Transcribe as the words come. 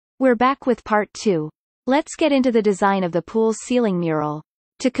We're back with part 2. Let's get into the design of the pool's ceiling mural.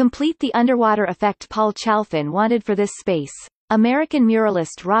 To complete the underwater effect Paul Chalfin wanted for this space, American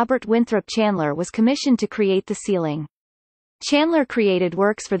muralist Robert Winthrop Chanler was commissioned to create the ceiling. Chanler created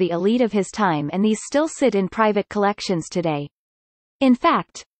works for the elite of his time, and these still sit in private collections today. In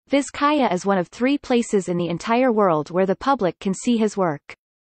fact, Vizcaya is one of 3 places in the entire world where the public can see his work.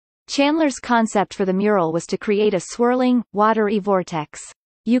 Chanler's concept for the mural was to create a swirling, watery vortex.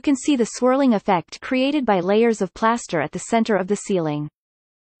 You can see the swirling effect created by layers of plaster at the center of the ceiling.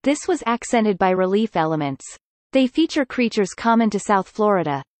 This was accented by relief elements. They feature creatures common to South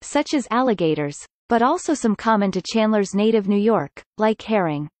Florida, such as alligators, but also some common to Chanler's native New York, like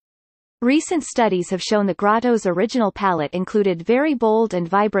herring. Recent studies have shown the Grotto's original palette included very bold and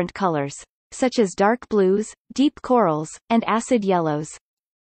vibrant colors, such as dark blues, deep corals, and acid yellows.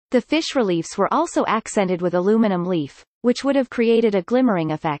 The fish reliefs were also accented with aluminum leaf, which would have created a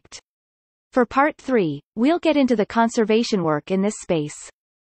glimmering effect. For part 3, we'll get into the conservation work in this space.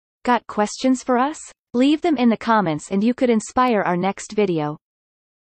 Got questions for us? Leave them in the comments and you could inspire our next video.